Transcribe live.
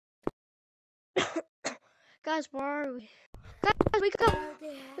Guys, where are we? Guys, wake up!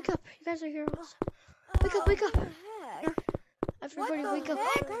 Wake up! You guys are heroes. Wake up! Wake up! Everybody, wake up!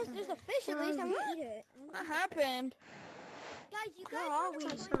 Guys, there's a fish. At least I'm gonna eat it. What happened? Guys, you guys know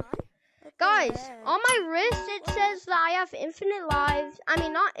what's going on? Guys, on my wrist it says that I have infinite lives. I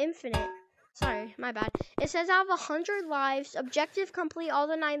mean, not infinite. Sorry, my bad. It says I have 100 lives. Objective: complete all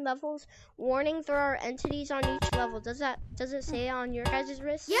the 9 levels. Warning: there are entities on each level. Does it say it on your guys'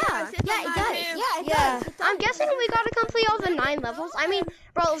 wrist? Yeah, it does. I'm guessing we gotta complete all the 9 levels. I mean,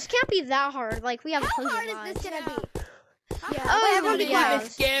 bro, this can't be that hard. Like, we have 100 How hard lives. is this gonna be? Oh, yeah.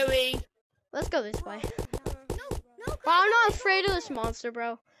 It's scary. Let's go this way. No. Bro, I'm not afraid of this monster,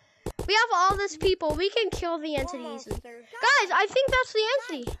 bro. We have all this people. We can kill the entities. Guys, I think that's the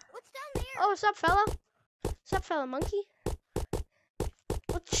entity. What's down there? Oh, what's up, fella? What's up, fella monkey?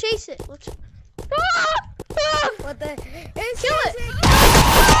 Let's chase it. Let's... What the? Kill it!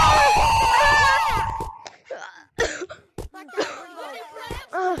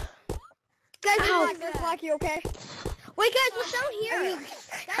 Guys, Ow. Black, you okay? Wait, guys, what's down here?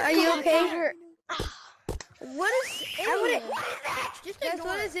 Are you okay? What is in here? Just ignore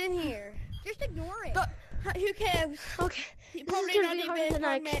what it. is in here? Just ignore it. But who cares? Okay. He This is probably gonna not be harder even than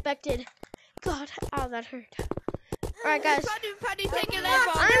I from it. expected. God, ow, that hurt. Alright, guys. Probably taking it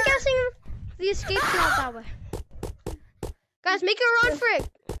I'm guessing the escape's not that way. Guys, make a run for it.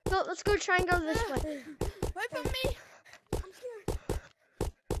 Go, let's go try and go this way. Wait for me.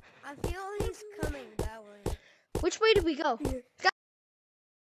 I feel he's coming that way. Which way do we go? Guys,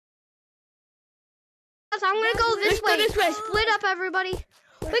 I'm gonna go this way. Split up, everybody.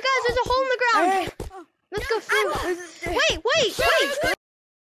 Wait, guys, there's a hole in the ground. Let's go through. Wait.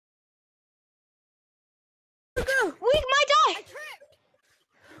 We might die.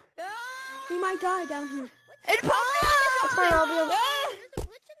 We might die down here. It's fine, I'll be able- There's a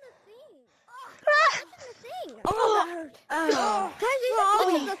glitch in the thing. Oh, that hurt. Guys, there's a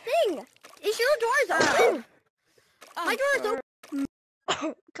glitch in the thing. Is your doors open? My door is open.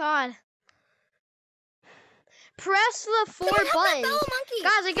 Oh, God. Press the 4 buttons. Monkey.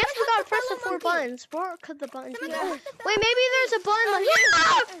 Guys, I guess we gotta press the 4 buttons. Where could the buttons be? Wait, maybe there's a button like...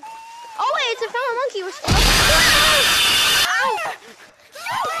 Oh, wait, it's a fellow monkey. Ow!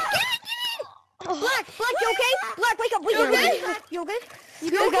 Black, you okay? Black, wake up. You okay? You okay?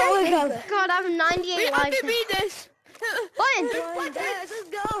 You okay? God, I have 98 We have lives. to beat this. Button! Let's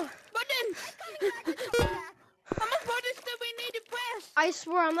go. Button. How much buttons do we need to press? I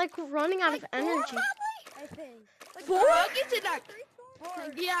swear, I'm like running out of energy. I think. 4? I'll get to that.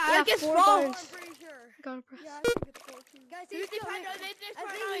 Yeah, I guess 4 4. buttons. I'm pretty sure. Gotta press. Yeah, I think it's 14. Guys, Who's he's the coming. kind of this I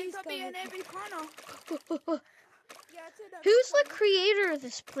think corner? he's It could be in coming. every corner. Yeah, it's in the Who's the creator of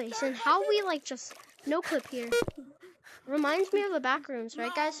this place and how we like just no clip here? Reminds me of the back rooms,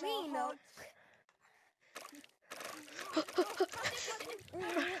 right, guys? Me, no.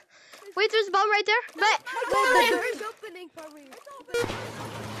 Wait, there's a button right there. The door's opening for me.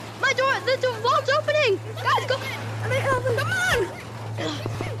 My door, the vault's opening. Guys, go. Come on!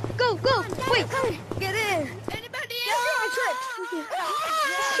 Go. Wait. Get in. Anybody Yeah, I else? tripped.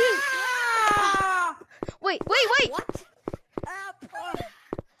 Shoot. Ah! Wait. What?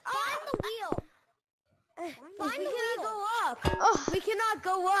 Find the wheel. We cannot go up. Oh, We cannot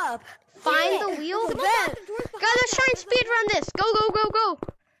go up. find the wheel. The Guys, vent. let's try and speed run this. Go.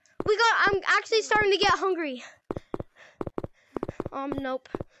 I'm actually starting to get hungry. Nope.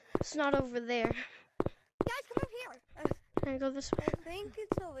 It's not over there. Guys, come over here. Can I go this way? I think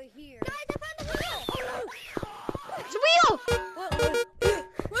it's over here. Guys, I found the wheel. It's a wheel!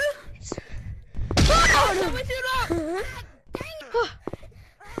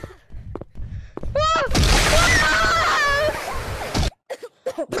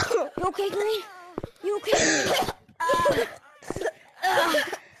 You okay, Green? You okay?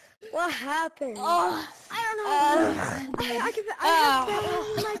 What happened? I don't know. I can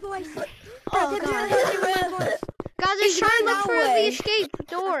my voice. Oh, God. Guys, it's trying to look for the way. escape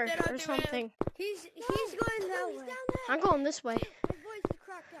door or something. He's going that way. I'm going this way. My voice is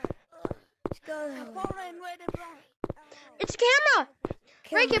cracked out. Let's go. It's a camera!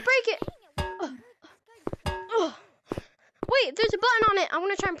 Break it! Ugh. Wait, there's a button on it. I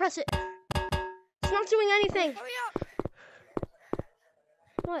want to try and press it. It's not doing anything. Hurry up.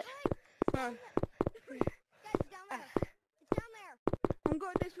 What? Come on. Guys, it's down there. It's down there. I'm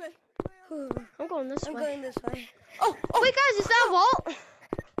going this way. I'm going this I'm way. going this way. Wait, guys, is that a vault?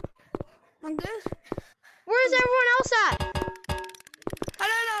 I'm good. Where is everyone else at? I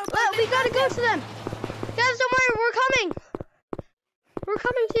don't know. Well, we gotta go to them. Guys, don't worry, we're coming. We're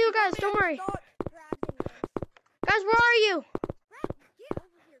coming to you guys, don't worry. Start grabbing this. Guys, where are you? Get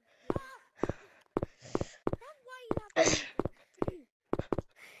over here.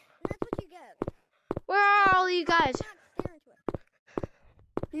 you guys.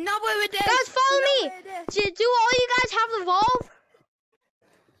 No way with this. Guys, follow me. Do all you guys have the Evolve?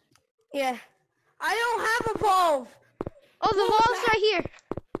 Yeah. I don't have a Evolve. Oh, the Evolve's right here.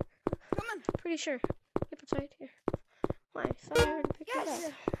 Come on. Pretty sure. Yep, it's right here. Why? I thought I already picked it up.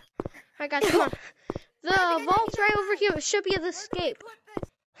 Alright, guys, come on. The vault's right over here. It should be the escape.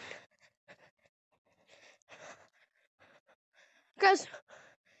 Guys,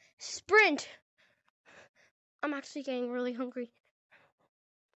 sprint. I'm actually getting really hungry.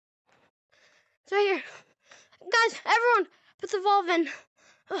 It's right here. Guys, everyone, put the valve in.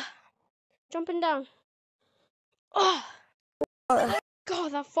 Jumping down. Oh.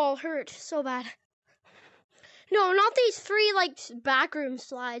 God, that fall hurt so bad. No, not these 3, like, backroom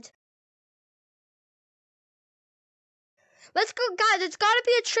slides. Let's go, guys. It's got to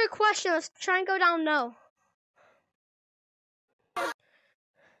be a trick question. Let's try and go down no.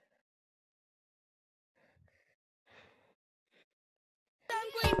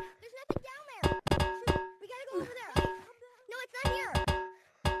 There's nothing down there. We gotta go over there. No, it's not here.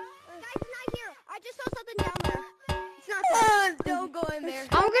 Guys, it's not here. I just saw something down there. It's not there. Don't go in there.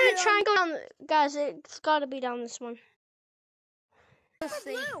 I'm gonna try and go down. Guys, it's got to be down this one.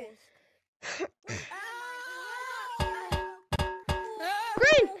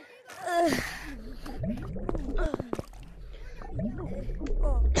 Green.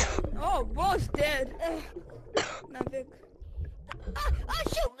 Oh, boss dead. Not big.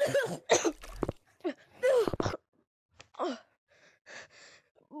 Shoot!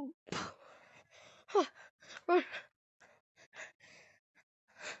 Run.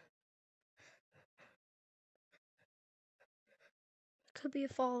 Could be a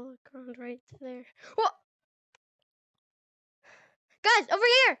fall ground right there. What? Guys, over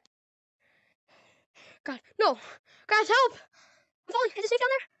here! God, no! Guys, help! I'm falling. Is it safe down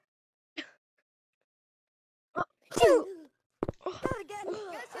there? Not again.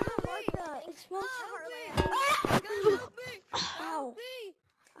 Guys, help me. It smells Ow.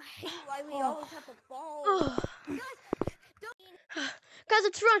 I hate why we always have to fall. Guys,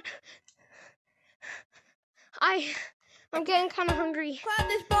 let's run. I'm getting kind of hungry. Grab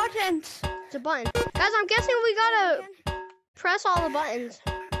this button. It's a button. Guys, I'm guessing we gotta press all the buttons.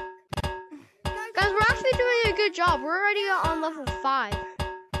 Guys, we're actually doing a good job. We're already on level 5.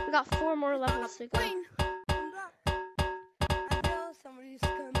 We got 4 more levels to go. I know somebody's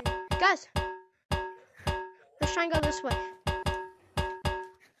coming. Guys, let's try and go this way.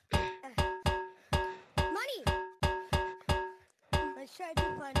 Money. Let's try to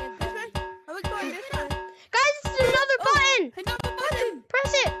find it. This way? Are we going this way? Guys, it's another button. Another button.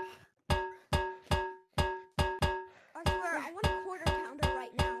 Press it. I swear, I want a quarter pounder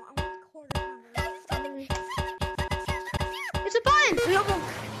right now. I want a quarter pounder. Guys, it's something. It's a button.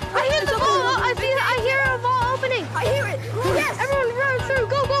 I hear the ball. I hear a ball opening. I hear it. Yes. Everyone run through.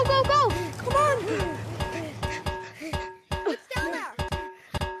 Go, go, go, go. Come on. What's down there?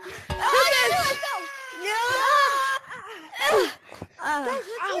 Okay. Let's go. Guys,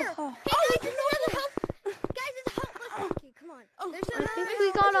 what's here? Hey, guys, it's another help. Guys, it's a helpless monkey. Come on. I think we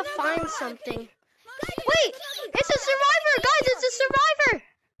gotta find something. Wait, it's a survivor, guys. It's a survivor.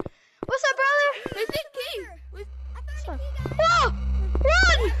 What's up, brother? It's the key. Whoa!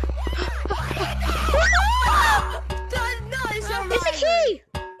 Run! It's a key.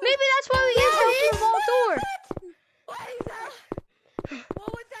 Maybe that's why we use the vault door. What is that? What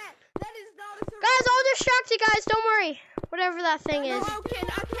was that? That is not a survivor. Guys, I'll distract you guys. Don't worry. Whatever that thing is. No, I can.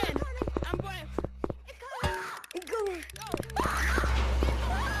 I'm going.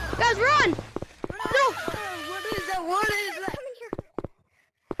 Guys, run! No! What is that? What is that?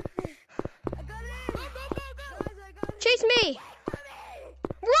 Chase me!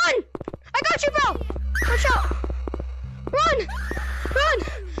 Run! I got you, bro! Watch out! Run! Run!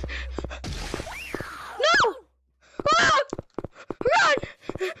 No! Ah! Run!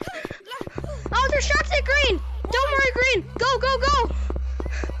 I'll distract it, Green! Don't worry, Green! Go, go, go!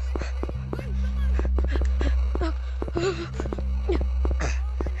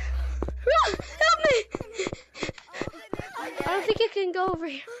 Help me! I don't think it can go over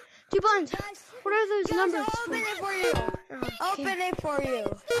here. 2 buttons. What are those numbers? Open it for you. Open it for you.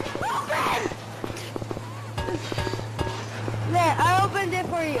 Open! There, I opened it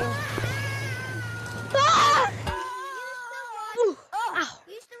for you. Ah! Ooh, ow.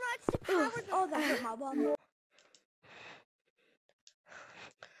 Use the rods to power the... Oh, that hit my bum.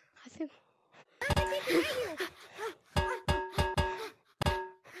 I think...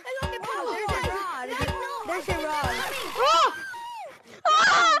 There's a rod. Oh!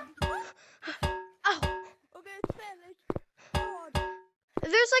 Ah! Ow. Okay, it's finished.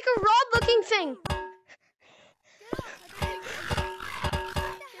 There's like a rod-looking thing.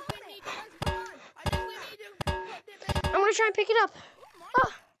 gonna try and pick it up.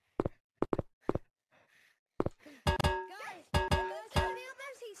 Oh. Guys,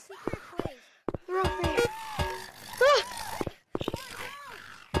 there's a secret place. They're over here.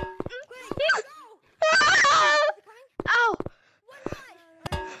 Ah. Ow! One rod.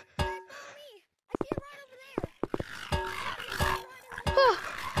 Guys, follow me. I see a rod over there. Oh.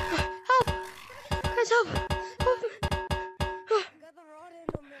 Help! Guys, help! Help me. Oh. Got the rod in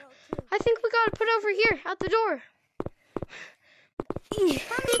the middle too. I think we gotta put it over here at the door. How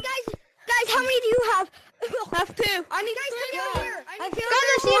many guys, how many do you have? I have 2. I need guys, come down here. I feel Guys,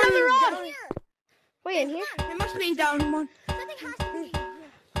 I see another rod. down here. Wait, in here? It must be down one. Something has to be.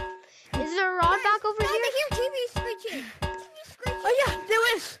 Is there a rod back over Guys, here? I hear TV screeching. TV screeching. Oh yeah, there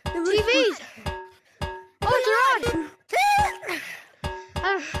is. TVs! Oh, it's a rod!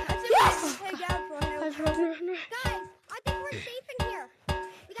 Yes! Hey, down for a Guys, minute. run. Guys, I think we're safe in here.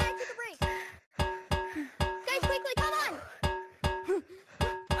 We gotta take a break. Guys, quickly, come on.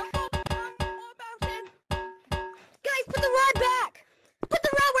 Guys, put the rod back. Put the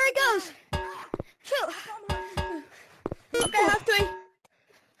rod where it goes. Shoot. Okay, I have 3.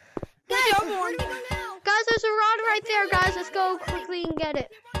 Guys, the other where one? do we go now? Guys, there's a rod right there, guys. Let's go quickly and get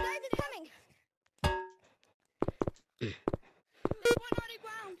it. Guys, it's coming. There's one on the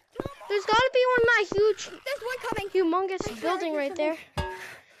ground. There's gotta be one that huge, There's one coming. humongous building right there.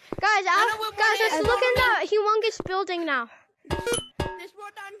 Guys, know what guys, one let's is. look in that humongous building now. There's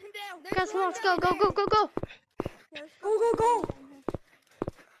one down there. Guys, come on, let's go, go, go, go, go. Go.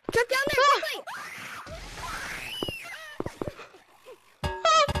 Jump down there quickly.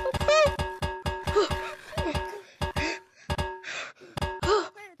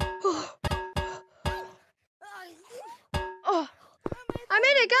 Oh, I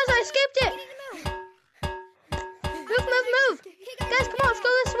made it, guys. I escaped it. Move. Guys, come on, let's go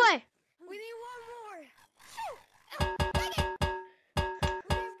this way. We need one more. Dang it.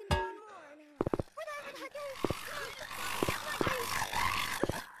 We need one more now. Where the heck is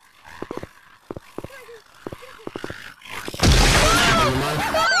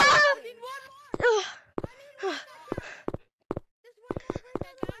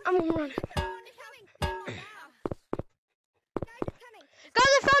I'm gonna run. It's coming. Guys, it's coming.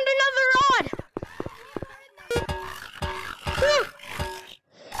 Guys, I found another rod.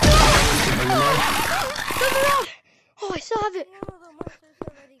 Another rod. Oh, I still have it.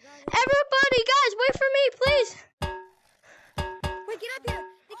 Everybody, guys, wait for me, please. Wait, get up here.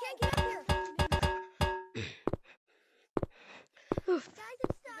 They can't get up here. Oof. Guys,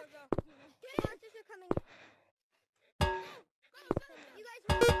 it's stuck. Monsters are coming. You guys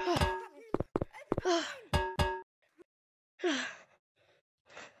are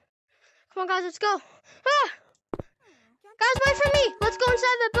Come on, guys, let's go. Ah! Guys, wait for me. Let's go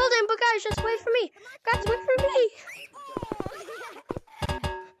inside the building, but guys, just wait for me. Guys, wait for me.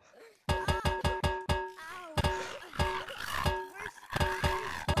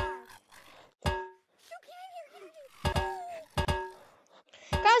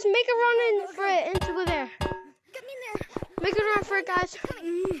 Guys, make a run in for it into there. Get me in there. Make a run for it, guys.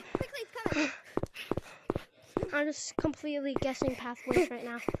 Coming. Quickly, it's coming. I'm just completely guessing pathways right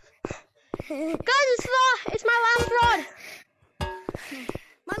now. Guys, it's my last rod.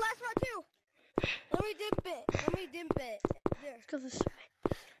 My last rod too. Let me dip it. There. Let's go this way.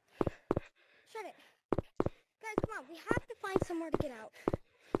 Shut it. Guys, come on. We have to find somewhere to get out.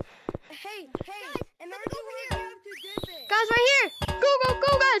 Hey. Guys, in order to over here. Have to dip it. Guys, right here.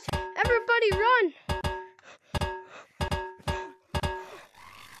 Go, guys. Everybody run.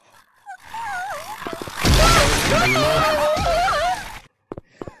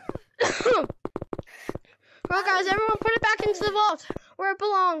 Well, guys, everyone put it back into the vault where it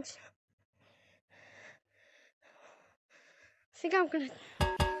belongs. I think I'm gonna.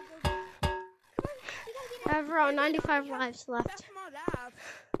 I have around 95 lives left. That's my life.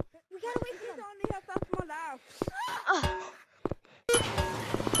 We gotta wait for them. Only have that's my life.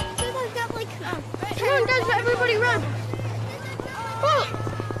 You guys got like. Come on, guys, everybody run. Oh.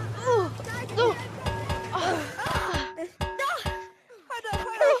 Oh.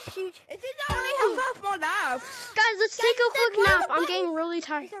 It did only have half my life. Guys, let's take a quick nap. I'm getting really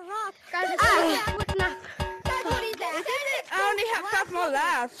tired. It's a rock. Guys, let's take a quick nap. Guys, what is that? I only have half my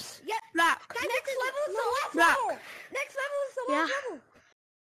life. Yeah. Black. Guys, next level is the last Black. level. Next level is the last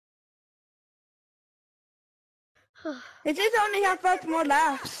level. It did only have half my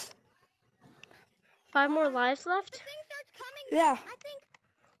life. 5 more lives left? Thing starts coming. Yeah. I think.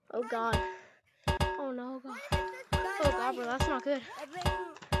 Oh, God. Oh, no, God. Oh, God, bro, that's not good. I think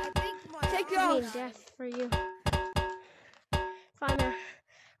Take I yours. mean, death for you. Fine there.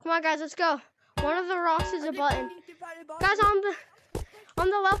 Come on, guys, let's go. One of the rocks is a button. Guys, on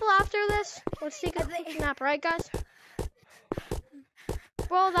the level after this, let's take a quick nap, right, guys?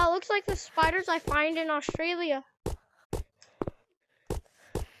 Bro, that looks like the spiders I find in Australia.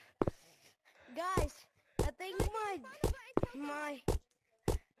 Guys, I think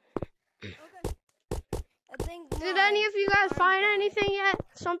Did any of you guys find anything yet?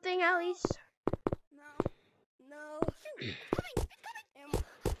 Something at least? No. It's coming!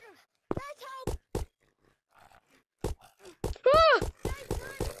 Guys, help! Ah!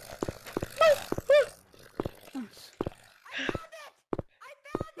 I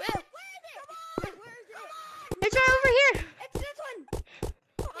found it! Where is it? Come on! Where is it? It's right over here. It's this one!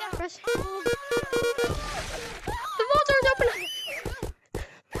 Yeah. Press. The vault door's open.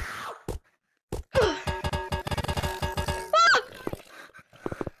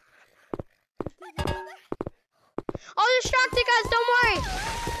 I'll distract it, guys. Don't worry.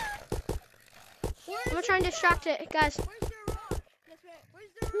 I'm gonna try and distract it, guys. Where's the rock? Where's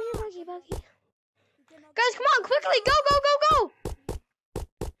the Come rock? here, Buggy. Guys, come on, quickly. Go, go, go, go.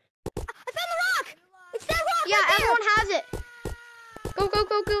 I found the rock! It's that rock Yeah, right there! everyone has it. Go, go,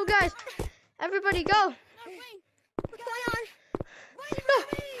 go, go, guys. Everybody go. What's going on? Go.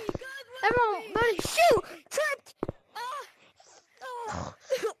 Everyone, buddy. Shoot! Tripped! Are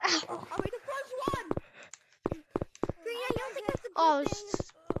we the first one? Green, I don't think that's the Oh, good thing.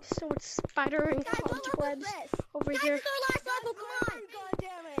 there's so much spider and Guys, what cobwebs level is this? over Guys, here. it's our last level, come on! God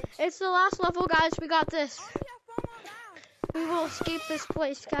damn it. It's the last level, guys. We got this. How do you fall down? We will escape this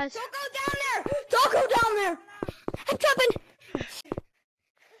place, guys. Don't go down there! Don't go down there! I'm jumping!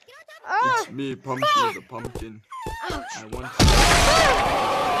 Oh, It's me, Pumpkin the Pumpkin. ouch. I want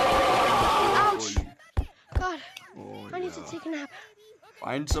Ouch. to God, Oh, I need to yeah. take a nap.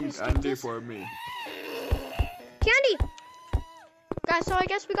 Find some Let's get candy this. for me. Candy! Guys, so I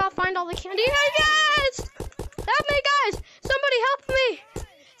guess we gotta find all the candy. Yes! Help me, guys! Somebody help me!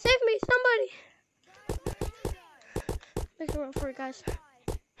 Save me, somebody! Make a run for it, guys.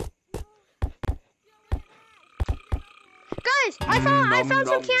 Guys, I found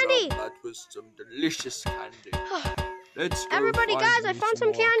some candy! That was some delicious candy. Let's go Everybody, find guys, I me found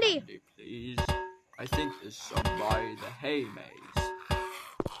some more candy. please. I think there's some by the hay maze.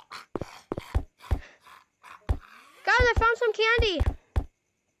 Guys, I found some candy!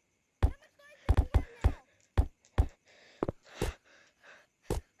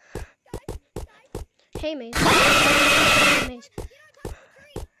 Hey, maze. Hey, maze.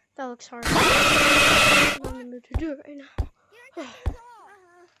 That looks hard. I'm not in the mood to do it right now.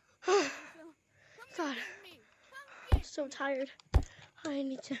 God, I'm so tired. I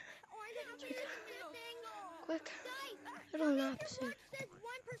need to take a quick little nap soon. Watch says 1%.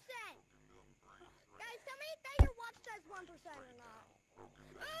 Guys, tell me that your watch says 1% or not.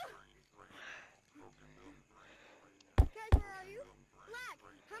 Guys, where are you? Black,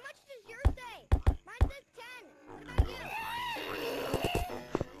 how much does yours say? Mine says 10. What about you?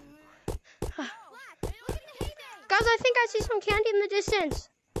 Black, look at the hay bale. Guys, I think I see some candy in the distance.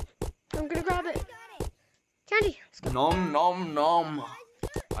 I'm gonna grab it. Got it. Candy. Let's go. Nom nom nom.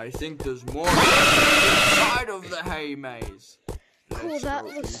 I think there's more inside of the hay maze. Cool, Let's that go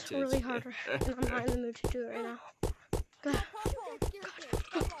looks eat it. really hard, and I'm not in the mood to do it right now. God.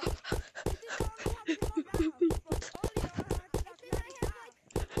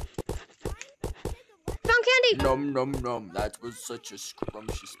 Found candy! Nom nom nom. That was such a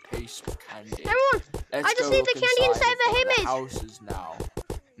scrumptious paste of candy. Everyone, Let's I just go need the look candy inside the of hay one of maze. houses now.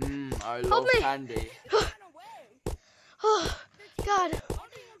 I Help love me. candy. Oh, God.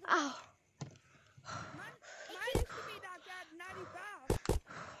 Ow. Mine used to be about that 95.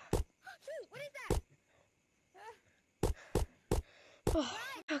 What is that? Oh,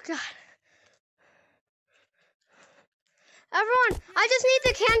 God. Everyone, I just need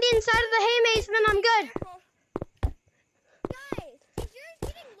the candy inside of the hay maze, and then I'm good. Guys, is yours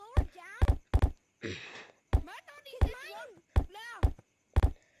getting lower down? Mine only mine now.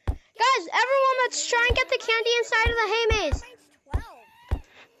 Guys, everyone, let's try and get the candy inside of the hay maze. Mine's 12.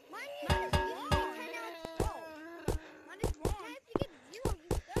 Mine is low. Mine is low. If you get 0, you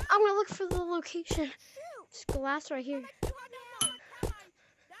suck. I'm gonna look for the location. It's glass right here.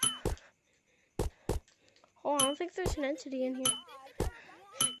 Oh, I don't think there's an entity in here.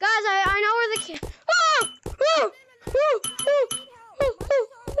 Guys, I know where the can. Oh! Oh! Oh! Oh! Oh! Oh!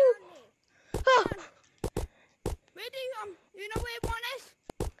 Oh! Oh! Where do you know where one is?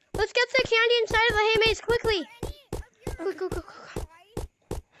 Let's get the candy inside of the hay maze quickly. Go, go, go, go, go.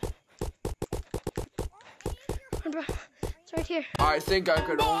 Run, bro. Let's It's right here. I think I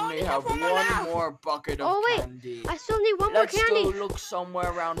could only have one more bucket of Oh, wait. candy. I still need one more Let's candy. go look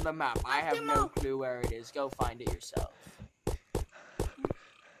somewhere around the map. I have no clue where it is. Go find it yourself. Guys,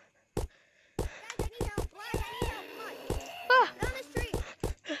 I need help. Black, I need help. Come on. Ah, Down the street.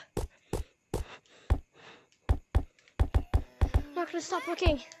 I'm not gonna stop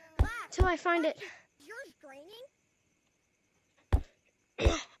looking Black. until I find it. Is yours draining?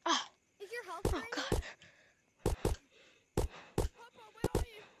 Ah, Is your health oh draining? God. Papa, where are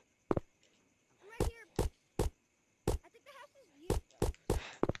you? I'm right here. I think the house is used.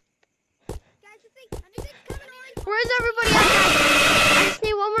 Guys, I think coming on. Where's everybody at? I just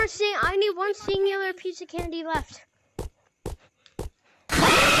need one more thing. I need one singular piece of candy left.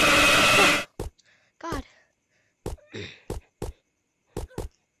 God.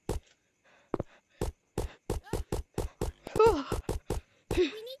 Whew. You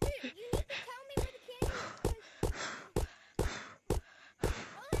need to tell me where the candy is.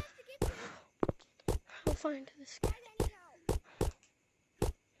 All I have to get to is I'll find this. guys, I need help.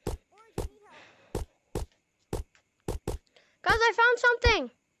 Orange, I need help. Guys, I found something.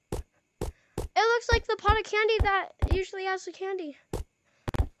 It looks like the pot of candy that usually has the candy.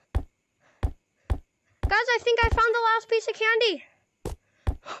 Guys, I think I found the last piece of candy.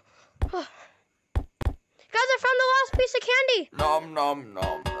 Guys, I found the last piece of candy. Nom nom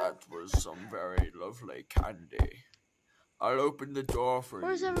nom. That was some very lovely candy. I'll open the door for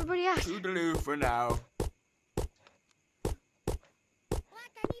Where's you. everybody at? Toodaloo for now. Black,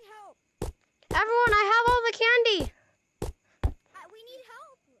 I need help. Everyone, I have all the candy. We need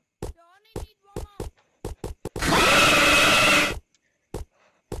help. You only need one more.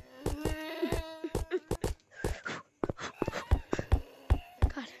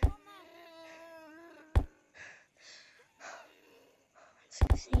 God.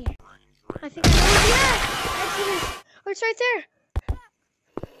 Let's see here. I think I know. Yeah! I see this. Oh, it's right there.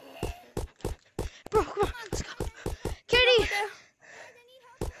 Bro, come on. Let's go. Kitty! Guys, I need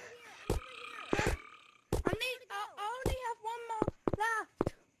help over here. I only have one more left.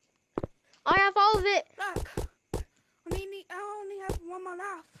 I have all of it. Look. I only have one more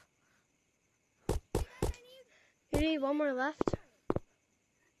left. You need one more left?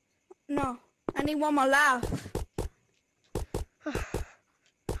 No, I need one more left.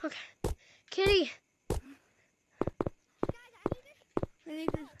 Okay. Kitty! I need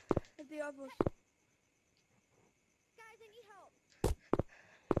the others. Guys, I need help.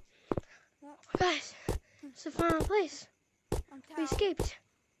 Guys, it's the final place. I'm We tired. escaped.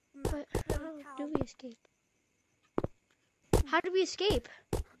 I'm But really how do tired. we escape? How did we escape?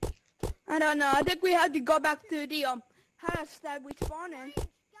 I don't know. I think we had to go back to the house that we spawned in.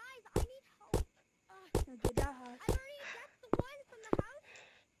 Guys, I need help. To that house. I've already got the one from the house.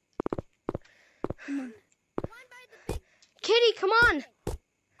 One by the big. Kitty, come on!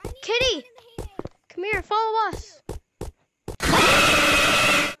 I need Kitty! one in the haymaker. Come here, follow us.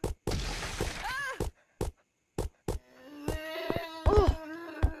 Oh!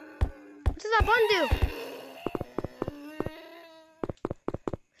 What does that button do?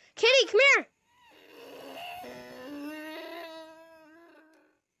 Kitty, come here!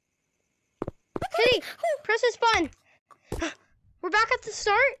 Kitty, press this button. We're back at the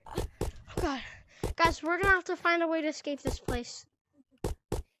start? Oh God. Guys, we're gonna have to find a way to escape this place.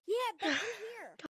 Yeah, but in here.